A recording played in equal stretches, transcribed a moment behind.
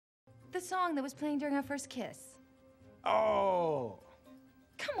The song that was playing during our first kiss. Oh!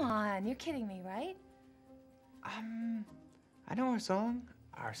 Come on, you're kidding me, right? I know our song.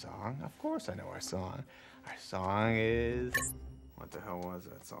 Our song. Of course I know our song. Our song is... What the hell was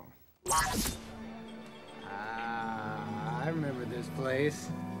that song? I remember this place.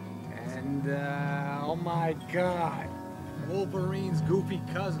 And, oh my God. Wolverine's goofy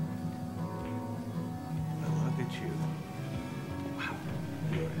cousin. But look at you. Wow.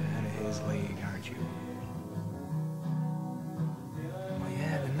 You're out of his league, aren't you? Oh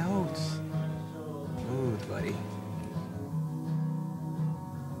yeah, the notes. Smooth, buddy.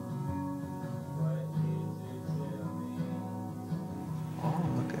 Oh,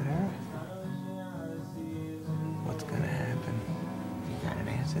 look at her. What's gonna happen? You got an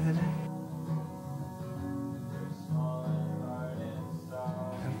answer to that?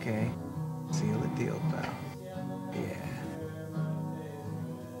 Okay. Seal the deal, pal. Yeah.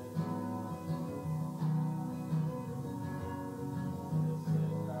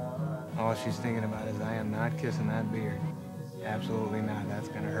 All she's thinking about is I am not kissing that beard. Absolutely not. That's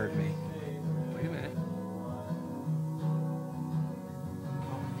gonna hurt me. Wait a minute.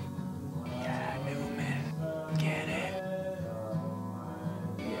 Yeah, I knew, man. Get it.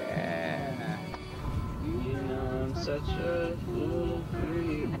 Yeah. You know I'm such a fool for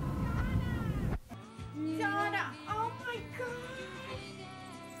you. Donna, oh my God.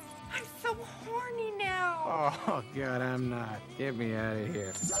 I'm so horny now. Oh, God, I'm not. Get me out of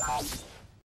here.